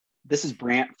This is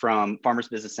Brant from Farmers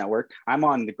Business Network. I'm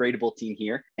on the Gradable team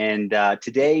here, and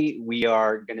today we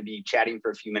are going to be chatting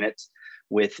for a few minutes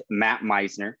with Matt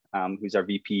Meisner, who's our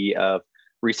VP of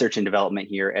Research and Development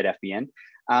here at FBN.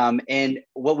 And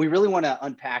what we really want to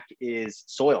unpack is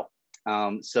soil.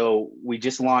 So we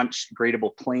just launched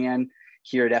Gradable Plan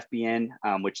here at FBN,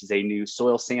 which is a new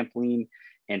soil sampling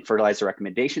and fertilizer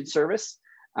recommendation service.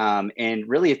 And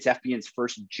really it's FBN's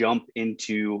first jump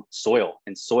into soil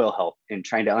and soil health and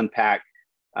trying to unpack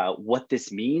what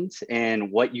this means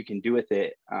and what you can do with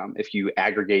it if you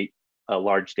aggregate a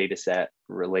large data set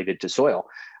related to soil.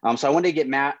 So I wanted to get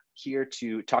Matt here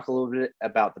to talk a little bit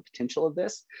about the potential of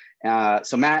this.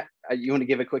 So Matt, you want to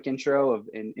give a quick intro of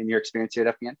in your experience here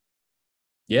at FBN?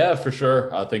 Yeah, for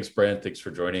sure. Thanks, Brant. Thanks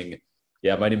for joining.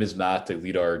 Yeah, my name is Matt. I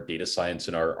lead our data science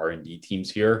and our R&D teams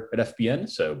here at FBN.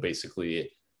 So basically,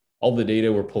 all the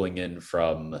data we're pulling in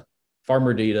from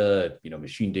farmer data,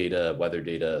 machine data, weather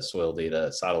data, soil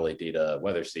data, satellite data,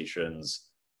 weather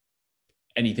stations,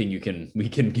 anything we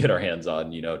can get our hands on,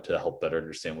 to help better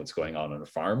understand what's going on a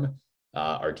farm.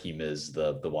 Our team is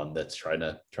the one that's trying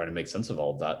to make sense of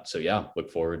all of that. So yeah,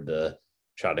 look forward to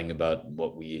chatting about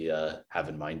what we have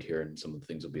in mind here and some of the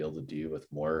things we'll be able to do with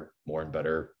more and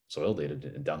better soil data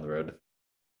down the road.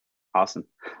 Awesome.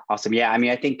 Yeah, I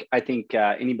mean, I think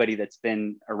anybody that's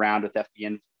been around with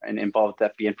FBN and involved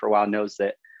with FBN for a while knows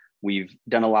that we've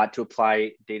done a lot to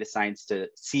apply data science to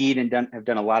seed and have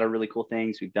done a lot of really cool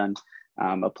things. We've done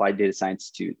applied data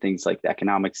science to things like the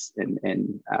economics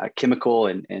and chemical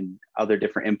and other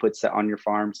different inputs that on your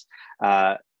farms.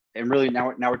 And really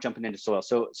now we're jumping into soil.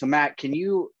 So Matt, can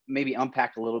you maybe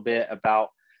unpack a little bit about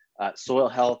soil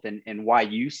health and why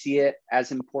you see it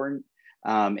as important?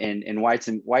 And why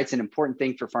it's an important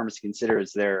thing for farmers to consider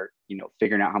as they're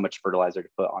figuring out how much fertilizer to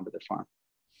put onto their farm.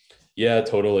 Yeah,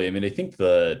 totally. I mean, I think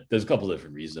there's a couple of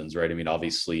different reasons, right? I mean,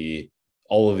 obviously,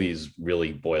 all of these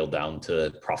really boil down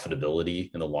to profitability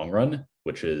in the long run,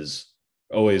 which is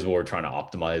always what we're trying to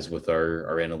optimize with our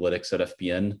analytics at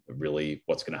FBN. Really,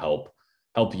 what's going to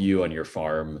help you on your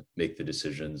farm make the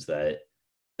decisions that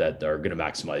are going to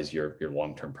maximize your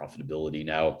long-term profitability.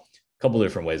 Now, couple of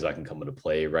different ways that can come into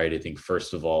play, right? I think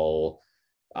first of all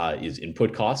is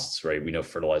input costs, right? We know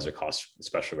fertilizer costs,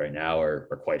 especially right now,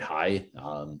 are quite high.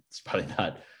 It's probably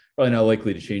not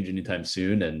likely to change anytime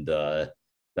soon, and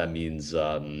that means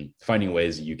finding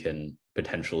ways that you can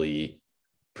potentially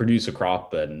produce a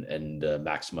crop and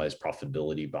maximize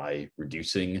profitability by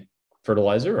reducing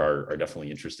fertilizer are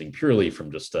definitely interesting, purely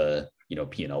from just a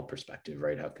P&L perspective,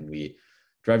 right? How can we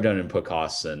drive down input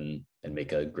costs and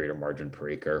make a greater margin per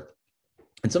acre?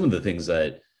 And some of the things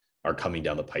that are coming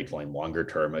down the pipeline longer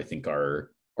term, I think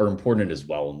are important as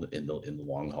well in the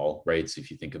long haul, right? So if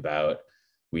you think about,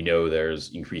 we know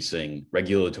there's increasing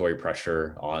regulatory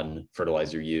pressure on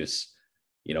fertilizer use.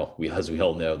 As we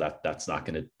all know, that's not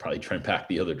going to probably trend back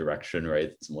the other direction, right?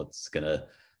 It's what's going to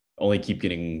only keep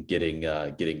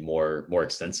getting more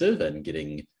extensive and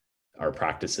getting our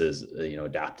practices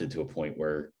adapted to a point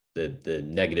where the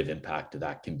negative impact of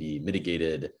that can be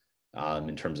mitigated.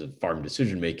 In terms of farm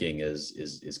decision making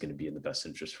is going to be in the best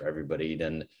interest for everybody.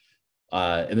 And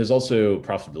there's also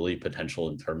profitability potential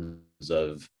in terms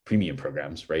of premium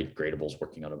programs, right? Gradable's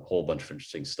working on a whole bunch of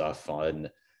interesting stuff on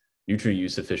nutrient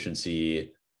use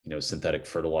efficiency. Synthetic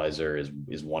fertilizer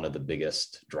is one of the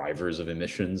biggest drivers of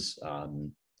emissions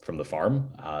from the farm.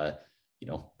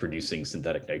 Producing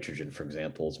synthetic nitrogen, for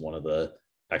example, is one of the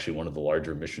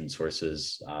larger emission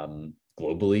sources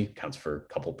globally, accounts for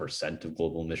a couple % of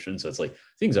global emissions. So it's like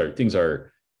things are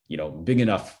big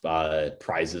enough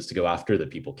prizes to go after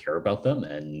that people care about them,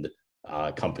 and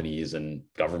companies and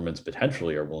governments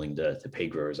potentially are willing to pay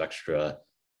growers extra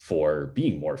for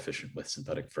being more efficient with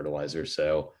synthetic fertilizer.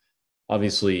 So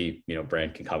obviously,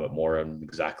 Brant can comment more on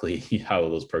exactly how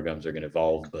those programs are going to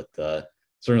evolve, but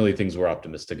certainly things we're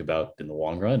optimistic about in the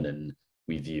long run, and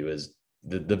we view as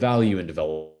the value in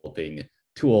developing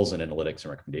tools and analytics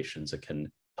and recommendations that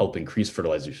can help increase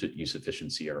fertilizer use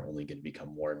efficiency are only going to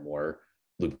become more and more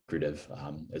lucrative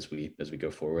as we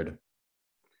go forward.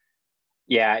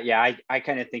 Yeah. I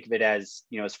kind of think of it as,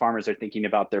 as farmers are thinking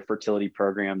about their fertility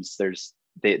programs,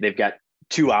 they've got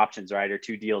two options, right? Or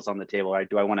two deals on the table, right?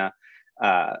 Do I want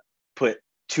to put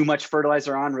too much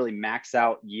fertilizer on, really max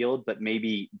out yield, but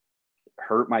maybe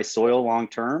hurt my soil long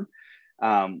term?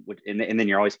 And then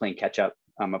you're always playing catch up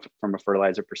from a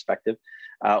fertilizer perspective,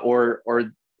 or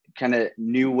kind of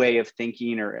new way of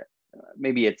thinking, or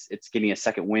maybe it's getting a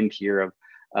second wind here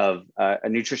a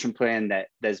nutrition plan that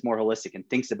is more holistic and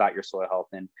thinks about your soil health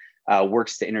and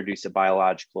works to introduce a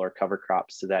biological or cover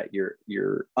crop so that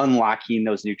you're unlocking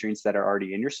those nutrients that are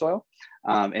already in your soil.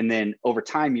 And then over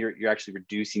time, you're actually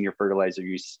reducing your fertilizer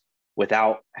use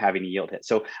without having a yield hit.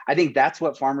 So I think that's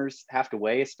what farmers have to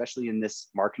weigh, especially in this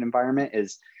market environment,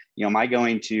 is, am I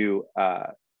going to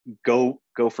go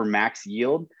for max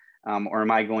yield, or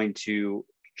am I going to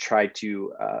try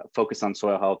to focus on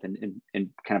soil health and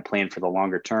kind of plan for the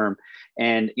longer term?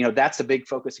 And that's a big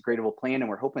focus of Gradable Plan, and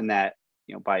we're hoping that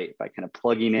by kind of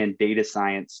plugging in data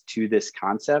science to this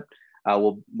concept,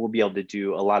 we'll be able to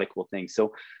do a lot of cool things.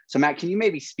 So Matt, can you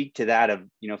maybe speak to that of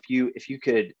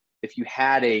if you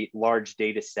had a large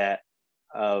data set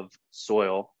of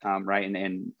soil, right,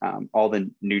 and all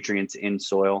the nutrients in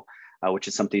soil, which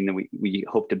is something that we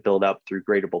hope to build up through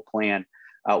Gradable Plan.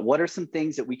 What are some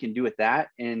things that we can do with that?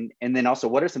 And then also,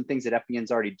 what are some things that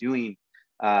FBN's already doing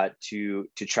to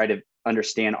try to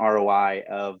understand ROI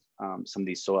of some of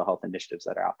these soil health initiatives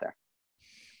that are out there?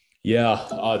 Yeah,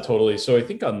 totally. So I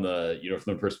think on the,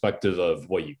 from the perspective of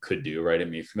what you could do, right? I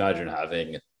mean, if you imagine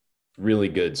having really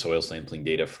good soil sampling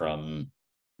data from,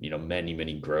 many,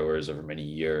 many growers over many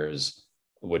years,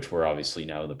 which we're obviously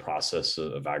now in the process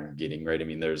of aggregating, right? I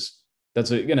mean, that's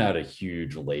going to add a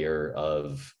huge layer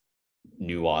of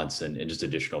nuance and just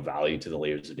additional value to the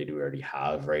layers of data we already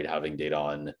have, right? Having data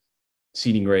on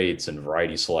seeding rates and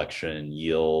variety selection,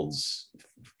 yields,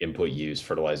 input use,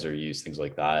 fertilizer use, things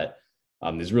like that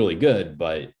is really good.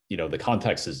 But, the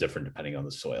context is different depending on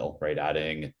the soil, right?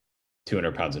 Adding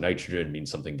 200 pounds of nitrogen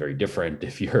means something very different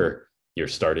if your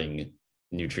starting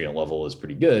nutrient level is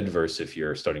pretty good versus if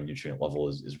your starting nutrient level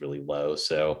is really low.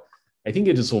 So I think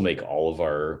it just will make all of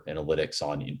our analytics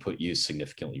on input use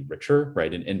significantly richer,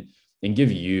 right? And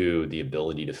give you the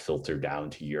ability to filter down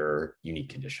to your unique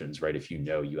conditions, right? If you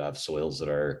have soils that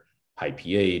are high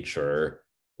pH or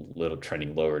a little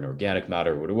trending lower in organic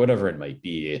matter, or whatever it might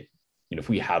be, if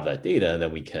we have that data,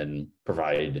 then we can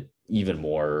provide even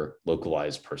more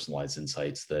localized, personalized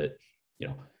insights that,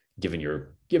 given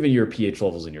your pH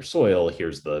levels in your soil,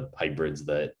 here's the hybrids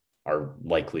that are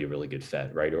likely a really good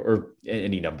fit, right? Or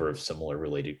any number of similar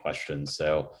related questions.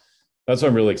 So that's what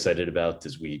I'm really excited about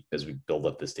as we build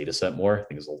up this data set more. I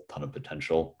think there's a ton of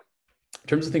potential. In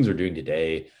terms of things we're doing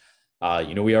today,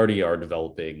 we already are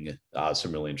developing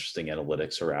some really interesting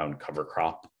analytics around cover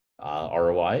crop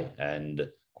ROI and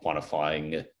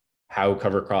quantifying how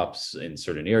cover crops in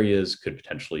certain areas could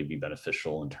potentially be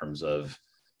beneficial in terms of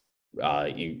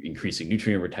increasing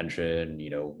nutrient retention,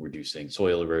 reducing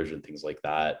soil erosion, things like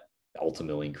that,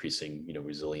 ultimately increasing,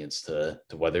 resilience to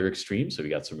weather extremes. So we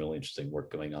got some really interesting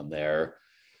work going on there.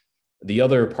 The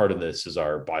other part of this is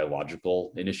our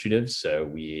biological initiatives. So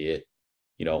we,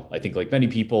 I think like many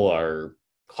people are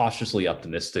cautiously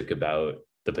optimistic about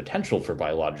the potential for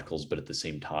biologicals, but at the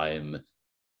same time,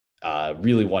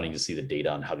 really wanting to see the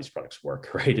data on how these products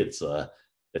work, right? It's a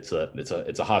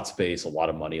hot space, a lot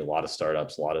of money, a lot of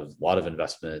startups, a lot of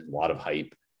investment, a lot of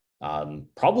hype,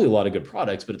 probably a lot of good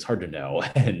products, but it's hard to know.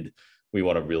 And we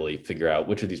want to really figure out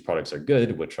which of these products are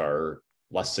good, which are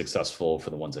less successful for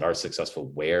the ones that are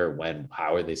successful, where, when,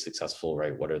 how are they successful,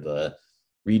 right? What are the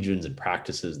regions and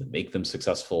practices that make them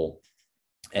successful?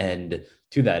 And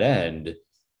to that end,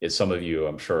 as some of you,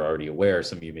 I'm sure, are already aware,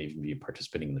 some of you may even be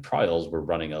participating in the trials, we're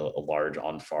running a large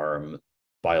on-farm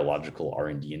biological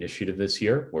R&D initiative this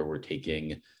year, where we're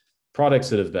taking products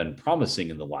that have been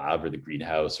promising in the lab or the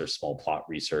greenhouse or small plot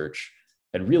research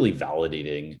and really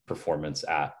validating performance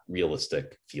at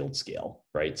realistic field scale,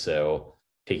 right? So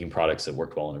taking products that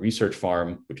work well in a research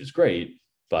farm, which is great,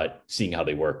 but seeing how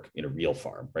they work in a real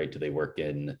farm, right? Do they work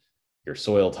in your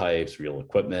soil types, real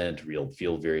equipment, real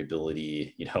field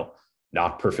variability,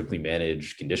 not perfectly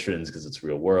managed conditions because it's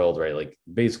real world, right? Like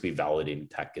basically validating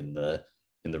tech in the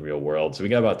real world. So we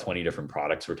got about 20 different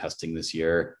products we're testing this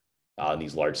year in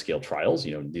these large scale trials.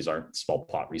 These aren't small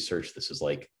plot research. This is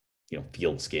like,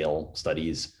 field scale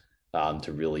studies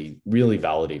to really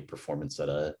validate performance at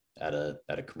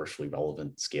a commercially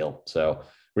relevant scale. So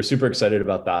we're super excited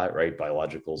about that, right?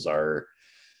 Biologicals are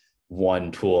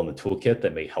one tool in the toolkit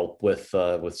that may help with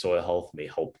soil health, may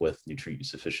help with nutrient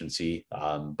use efficiency,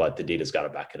 but the data's got to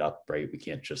back it up, right? We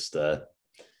can't just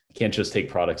take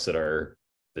products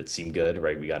that seem good,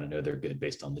 right? We got to know they're good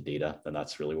based on the data, and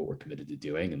that's really what we're committed to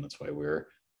doing, and that's why we're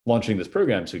launching this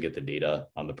program, so we get the data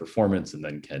on the performance and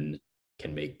then can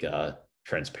make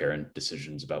transparent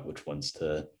decisions about which ones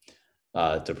to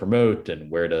promote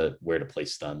and where to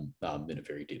place them in a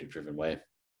very data-driven way.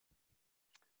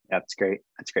 That's great.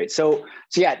 That's great. So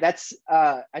yeah, that's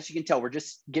as you can tell, we're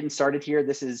just getting started here.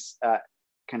 This is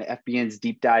kind of FBN's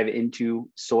deep dive into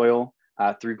soil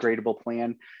through Gradable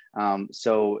Plan.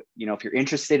 So, if you're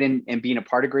interested in being a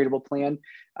part of Gradable Plan,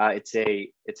 it's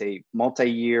a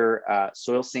multi-year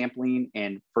soil sampling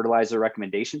and fertilizer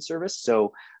recommendation service.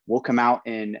 So we'll come out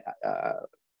and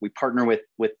we partner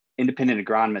with independent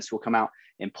agronomists. We'll come out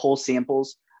and pull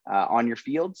samples on your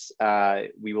fields.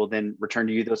 We will then return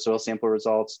to you those soil sample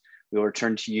results. We will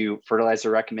return to you fertilizer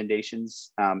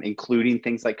recommendations, including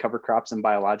things like cover crops and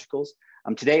biologicals.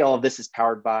 Today, all of this is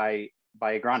powered by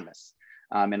agronomists.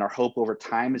 And our hope over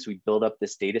time, as we build up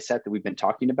this data set that we've been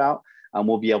talking about,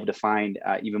 we'll be able to find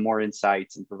even more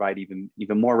insights and provide even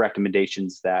more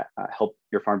recommendations that help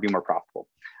your farm be more profitable.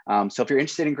 So if you're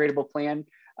interested in Gradable Plan,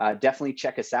 definitely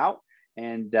check us out.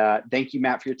 And thank you,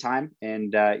 Matt, for your time.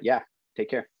 And yeah, take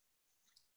care.